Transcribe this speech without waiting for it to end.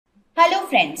Hello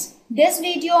friends, this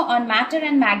video on Matter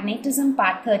and Magnetism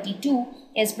part 32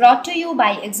 is brought to you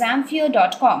by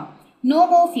examfear.com. No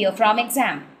more fear from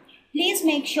exam. Please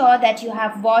make sure that you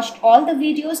have watched all the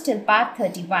videos till part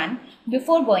 31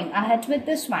 before going ahead with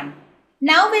this one.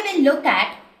 Now we will look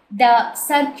at the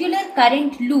circular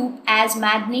current loop as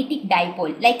magnetic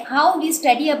dipole, like how we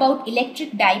study about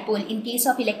electric dipole in case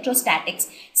of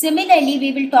electrostatics. Similarly,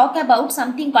 we will talk about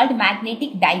something called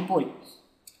magnetic dipole.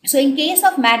 So in case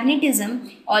of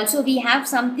magnetism, also we have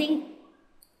something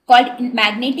called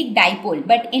magnetic dipole,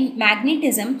 but in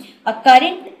magnetism, a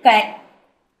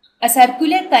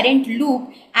circular current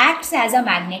loop acts as a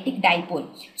magnetic dipole.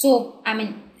 So,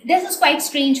 this is quite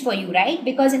strange for you, right?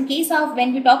 Because in case of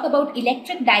when we talk about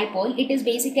electric dipole, it is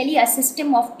basically a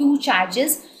system of two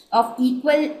charges of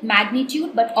equal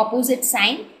magnitude but opposite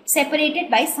sign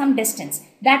separated by some distance.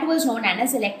 That was known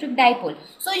as electric dipole.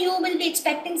 So you will be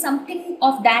expecting something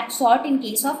of that sort in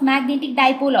case of magnetic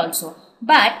dipole also.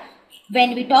 But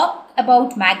when we talk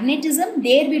about magnetism,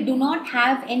 there we do not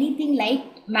have anything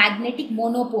like magnetic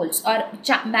monopoles or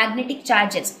magnetic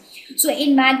charges. So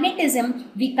in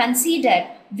magnetism, we consider,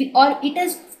 it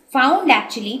is found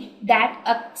actually that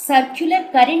a circular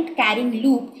current carrying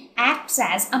loop acts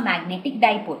as a magnetic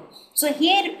dipole. So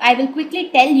here I will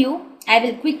quickly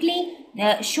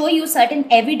show you certain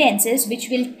evidences which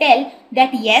will tell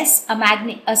that yes,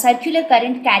 a circular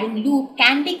current carrying loop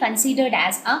can be considered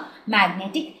as a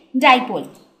magnetic dipole.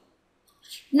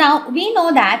 Now we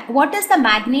know that what is the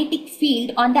magnetic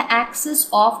field on the axis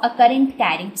of a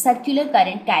circular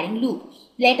current carrying loop.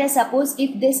 Let us suppose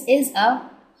if this is a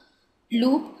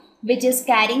loop which is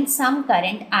carrying some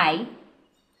current I,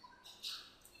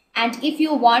 and if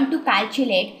you want to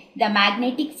calculate the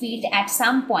magnetic field at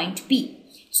some point P.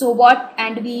 So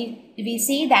we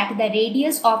say that the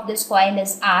radius of this coil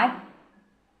is R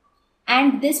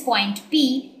and this point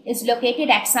P is located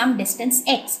at some distance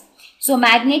X. So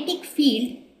magnetic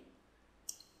field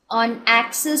on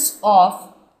axis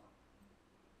of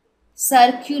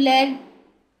circular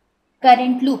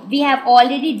current loop. We have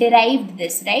already derived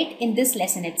this, right, in this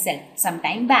lesson itself some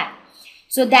time back.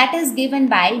 So that is given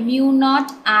by mu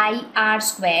naught I R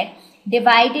square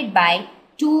divided by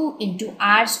 2 into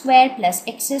R square plus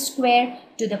X square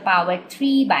to the power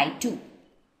 3 by 2.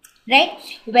 Right,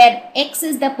 where X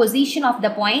is the position of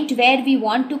the point where we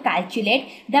want to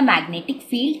calculate the magnetic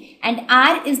field and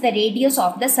R is the radius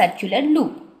of the circular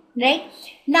loop. Right,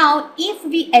 now if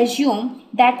we assume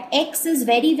that X is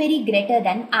very greater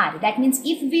than R, that means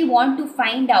if we want to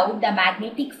find out the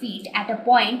magnetic field at a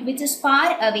point which is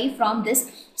far away from this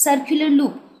circular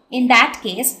loop, in that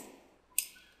case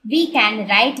we can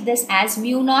write this as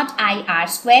mu naught I R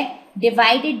square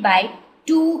divided by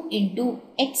 2 into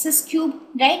X cube,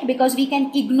 right? Because we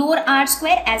can ignore R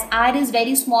square as R is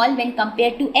very small when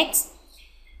compared to X.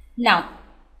 Now,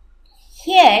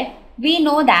 here we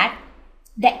know that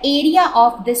the area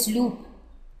of this loop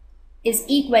is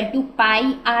equal to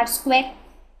pi R square,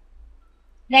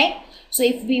 right? So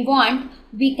if we want,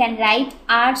 we can write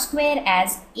R square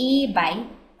as A by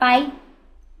pi.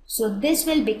 So this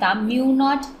will become mu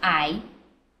naught I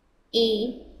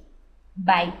A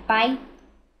by pi.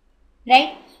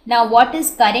 Right? Now what is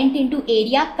current into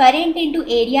area? Current into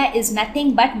area is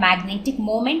nothing but magnetic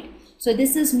moment. So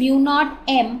this is mu naught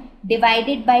M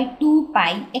divided by 2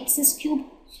 pi X cube.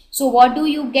 So what do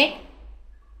you get?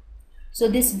 So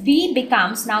this V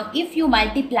becomes, now if you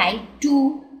multiply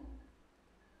 2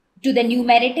 to the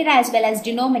numerator as well as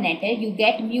denominator, you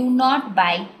get mu naught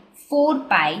by 4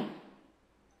 pi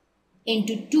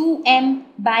into 2M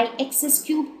by X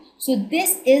cube. So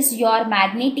this is your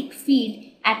magnetic field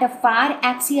at a far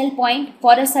axial point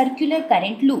for a circular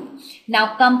current loop.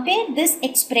 Now compare this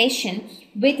expression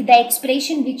with the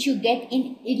expression which you get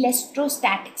in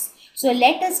electrostatics. So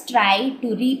let us try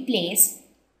to replace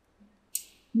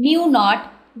mu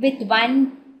naught with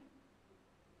 1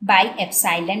 by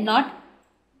epsilon naught,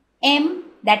 M,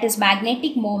 that is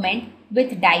magnetic moment,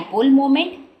 with dipole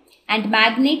moment, and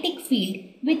magnetic field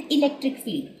with electric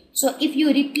field. So if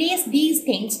you replace these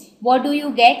things, what do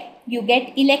you get? You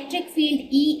get electric field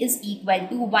E is equal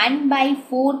to 1 by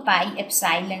 4 pi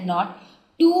epsilon naught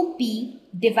 2p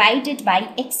divided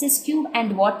by X cube.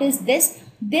 And what is this?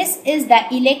 This is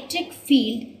the electric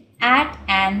field at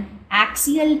an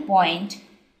axial point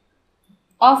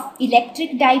of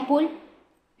electric dipole.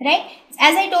 Right?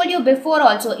 As I told you before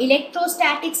also,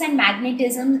 electrostatics and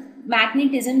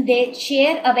magnetism, they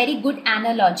share a very good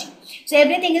analogy. So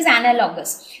everything is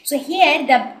analogous. So here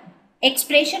the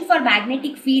expression for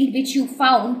magnetic field which you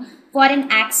found for an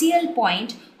axial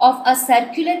point of a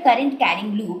circular current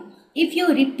carrying loop, if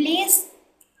you replace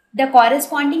the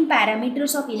corresponding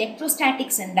parameters of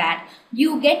electrostatics in that,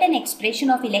 you get an expression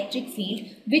of electric field,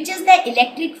 which is the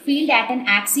electric field at an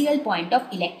axial point of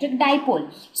electric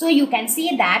dipole. So you can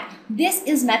say that this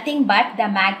is nothing but the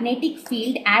magnetic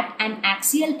field at an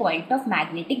axial point of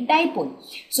magnetic dipole.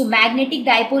 So magnetic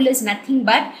dipole is nothing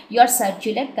but your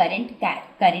circular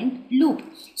current loop.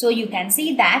 So you can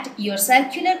say that your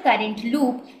circular current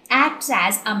loop acts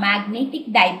as a magnetic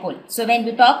dipole. So when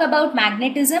we talk about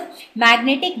magnetism,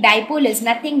 magnetic dipole is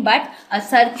nothing but a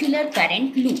circular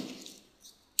current loop.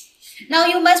 Now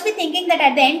you must be thinking that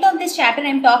at the end of this chapter I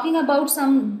am talking about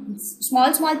some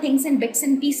small things in bits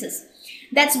and pieces.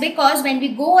 That's because when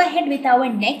we go ahead with our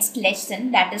next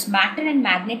lesson, that is matter and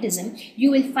magnetism, you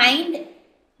will find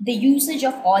the usage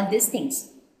of all these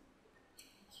things.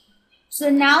 So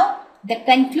now the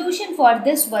conclusion for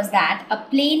this was that a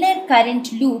planar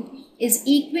current loop is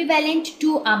equivalent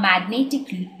to a magnetic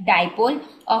dipole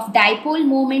of dipole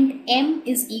moment M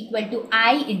is equal to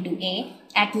I into A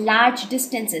at large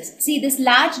distances. See, this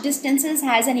large distances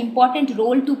has an important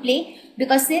role to play,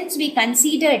 because since we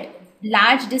considered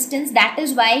large distance, that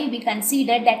is why we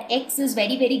considered that X is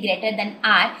very greater than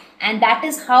R, and that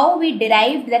is how we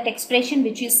derived that expression,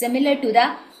 which is similar to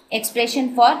the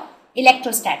expression for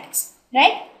electrostatics,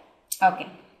 right? Okay.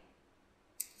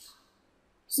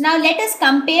 So now let us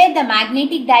compare the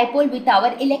magnetic dipole with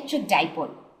our electric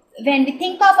dipole. When we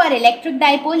think of our electric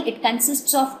dipole, it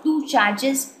consists of two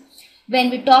charges. When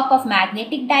we talk of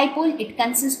magnetic dipole, it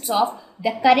consists of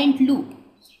the current loop.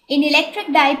 In electric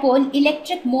dipole,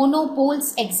 electric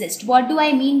monopoles exist. What do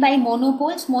I mean by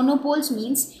monopoles? Monopoles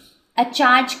means a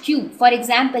charge Q. For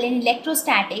example, in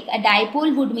electrostatic, a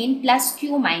dipole would mean plus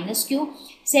Q minus Q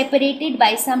separated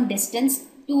by some distance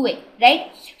 2a,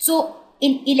 right? So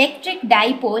in electric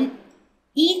dipole,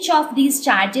 each of these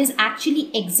charges actually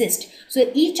exist.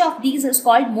 So each of these is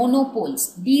called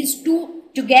monopoles. These two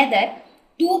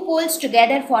poles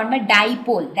together form a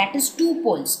dipole, that is two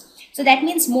poles. So that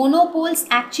means monopoles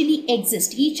actually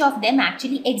exist. Each of them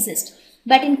actually exist.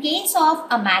 But in case of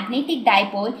a magnetic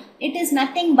dipole, it is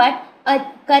nothing but a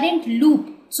current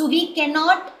loop. So we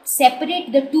cannot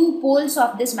separate the two poles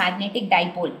of this magnetic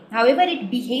dipole. However,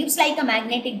 it behaves like a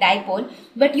magnetic dipole,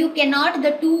 but you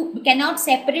cannot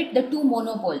separate the two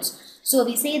monopoles. So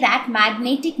we say that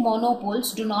magnetic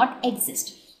monopoles do not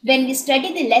exist. When we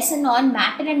study the lesson on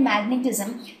matter and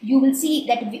magnetism, you will see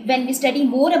that when we study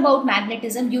more about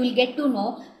magnetism, you will get to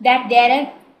know that there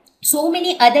are so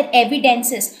many other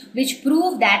evidences which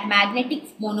prove that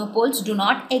magnetic monopoles do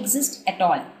not exist at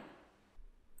all.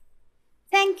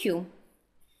 Thank you.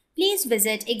 Please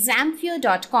visit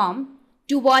examfear.com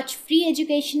to watch free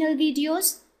educational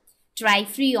videos, try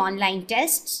free online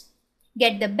tests,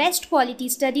 get the best quality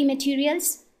study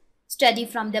materials, study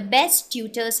from the best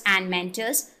tutors and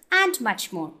mentors, and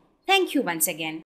much more. Thank you once again.